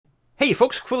Hey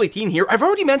folks, Quill18 here. I've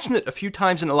already mentioned it a few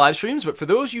times in the live streams, but for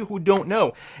those of you who don't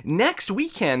know, next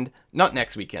weekend, not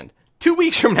next weekend, 2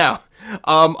 weeks from now,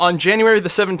 on January the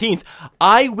 17th,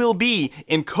 I will be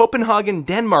in Copenhagen,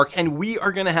 Denmark, and we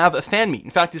are going to have a fan meet.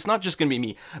 In fact, it's not just going to be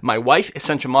me. My wife,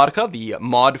 Essentiamodica, the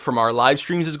mod from our live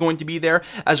streams, is going to be there,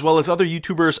 as well as other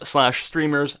YouTubers slash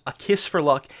streamers, A Kiss for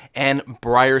Luck, and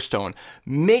Briarstone.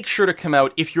 Make sure to come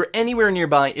out. If you're anywhere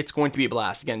nearby, it's going to be a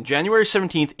blast. Again, January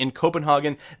 17th in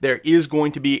Copenhagen, there is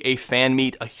going to be a fan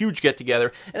meet, a huge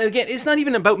get-together. And again, it's not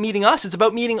even about meeting us. It's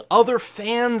about meeting other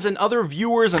fans and other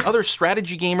viewers and other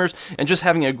strategy gamers and just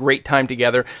having a great time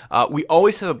together. We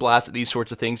always have a blast at these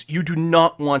sorts of things. You do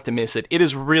not want to miss it. It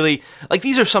is really, like,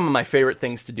 these are some of my favorite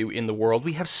things to do in the world.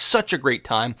 We have such a great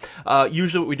time.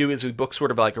 Usually what we do is we book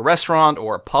sort of like a restaurant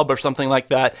or a pub or something like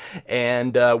that,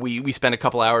 and we spend a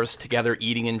couple hours together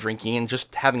eating and drinking and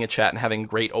just having a chat and having a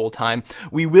great old time.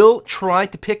 We will try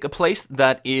to pick a place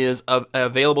that is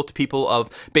available to people of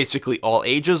basically all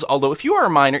ages, although if you are a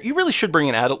minor, you really should bring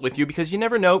an adult with you because you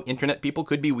never know. Internet people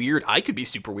could be weird. I could be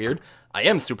super weird. I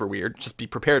am super weird. Just be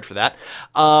prepared for that.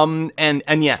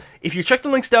 And yeah, if you check the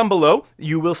links down below,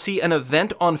 you will see an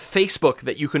event on Facebook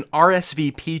that you can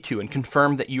RSVP to and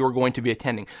confirm that you are going to be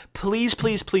attending. Please,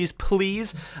 please, please,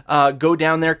 please go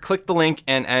down there, click the link,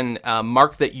 and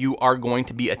mark that you are going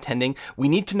to be attending. We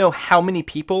need to know how many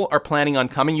people are planning on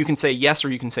coming. You can say yes or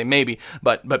you can say maybe,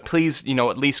 but please, you know,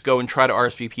 at least go and try to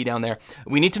RSVP down there.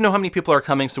 We need to know how many people are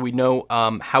coming so we know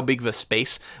how big of a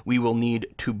space we will need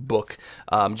to book,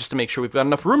 just to make sure we've got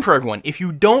enough room for everyone. If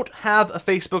you don't have a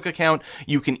Facebook account,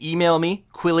 you can email me,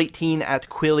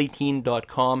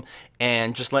 quill18@quill18.com,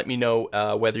 and just let me know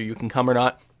whether you can come or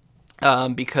not.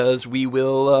 Because we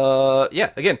will,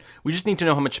 yeah, again, we just need to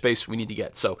know how much space we need to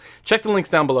get. So check the links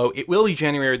down below. It will be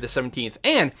January the 17th.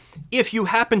 And if you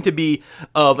happen to be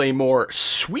of a more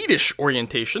Swedish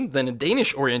orientation than a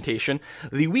Danish orientation,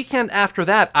 the weekend after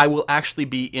that, I will actually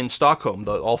be in Stockholm.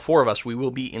 All four of us, we will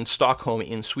be in Stockholm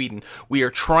in Sweden. We are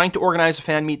trying to organize a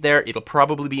fan meet there. It'll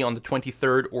probably be on the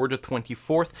 23rd or the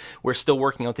 24th. We're still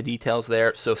working out the details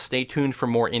there, so stay tuned for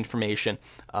more information.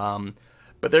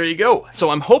 But there you go. So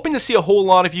I'm hoping to see a whole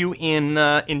lot of you in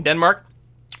Denmark.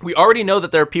 We already know that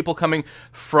there are people coming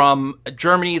from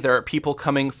Germany, there are people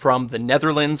coming from the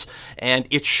Netherlands, and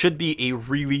it should be a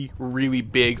really, really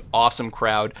big, awesome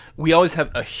crowd. We always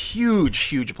have a huge,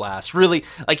 huge blast. Really,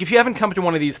 like if you haven't come to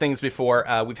one of these things before,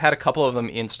 we've had a couple of them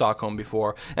in Stockholm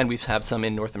before, and we've had some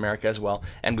in North America as well,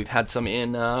 and we've had some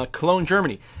in Cologne,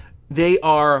 Germany. They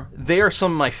are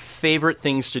some of my favorite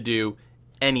things to do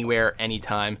anywhere,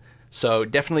 anytime. So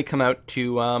definitely come out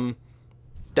to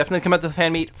the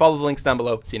fan meet. Follow the links down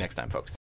below. See you next time, folks.